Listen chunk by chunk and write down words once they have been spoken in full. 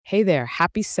Hey there,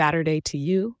 happy Saturday to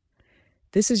you.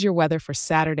 This is your weather for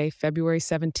Saturday, February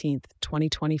 17th,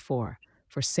 2024,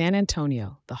 for San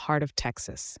Antonio, the heart of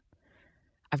Texas.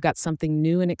 I've got something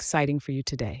new and exciting for you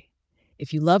today.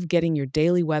 If you love getting your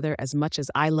daily weather as much as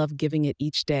I love giving it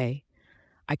each day,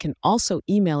 I can also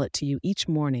email it to you each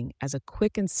morning as a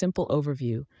quick and simple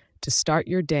overview to start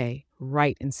your day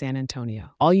right in San Antonio.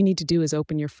 All you need to do is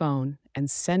open your phone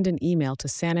and send an email to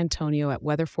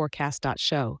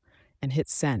sanantonio@weatherforecast.show and hit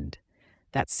send.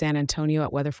 That's San Antonio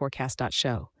at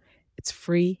weatherforecast.show. It's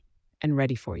free and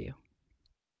ready for you.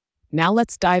 Now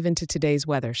let's dive into today's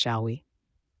weather, shall we?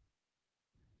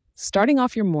 Starting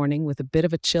off your morning with a bit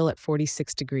of a chill at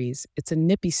 46 degrees, it's a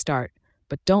nippy start,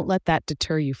 but don't let that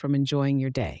deter you from enjoying your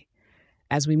day.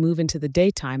 As we move into the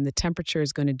daytime, the temperature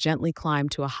is going to gently climb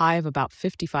to a high of about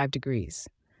 55 degrees.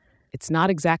 It's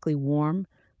not exactly warm,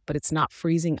 but it's not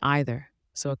freezing either,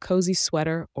 so a cozy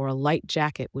sweater or a light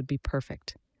jacket would be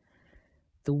perfect.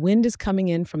 The wind is coming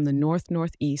in from the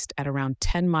north-northeast at around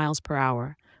 10 miles per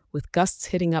hour, with gusts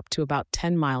hitting up to about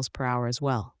 10 miles per hour as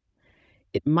well.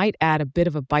 It might add a bit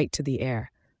of a bite to the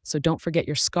air, so don't forget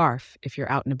your scarf if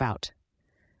you're out and about.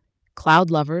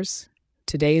 Cloud lovers,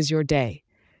 today is your day,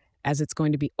 as it's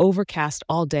going to be overcast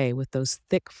all day with those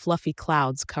thick, fluffy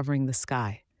clouds covering the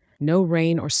sky. No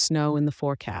rain or snow in the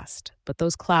forecast, but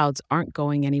those clouds aren't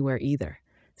going anywhere either,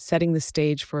 setting the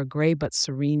stage for a gray but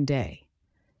serene day.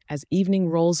 As evening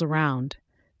rolls around,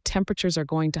 temperatures are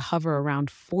going to hover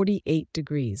around 48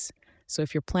 degrees, so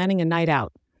if you're planning a night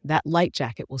out, that light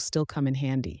jacket will still come in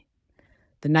handy.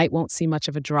 The night won't see much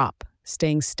of a drop,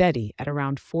 staying steady at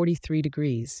around 43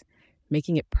 degrees,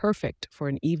 making it perfect for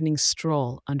an evening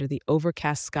stroll under the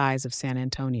overcast skies of San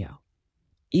Antonio.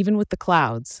 Even with the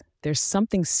clouds, there's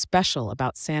something special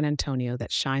about San Antonio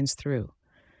that shines through.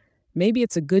 Maybe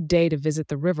it's a good day to visit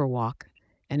the Riverwalk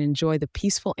and enjoy the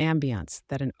peaceful ambience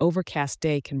that an overcast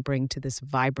day can bring to this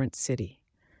vibrant city.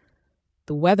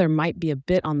 The weather might be a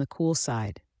bit on the cool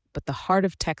side, but the heart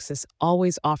of Texas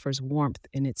always offers warmth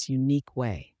in its unique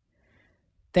way.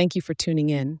 Thank you for tuning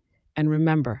in, and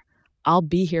remember, I'll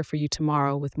be here for you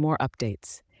tomorrow with more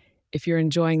updates. If you're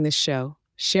enjoying this show,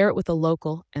 share it with a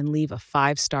local and leave a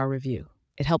 5-star review.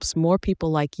 It helps more people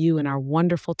like you in our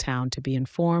wonderful town to be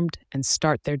informed and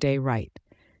start their day right.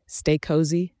 Stay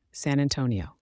cozy, San Antonio.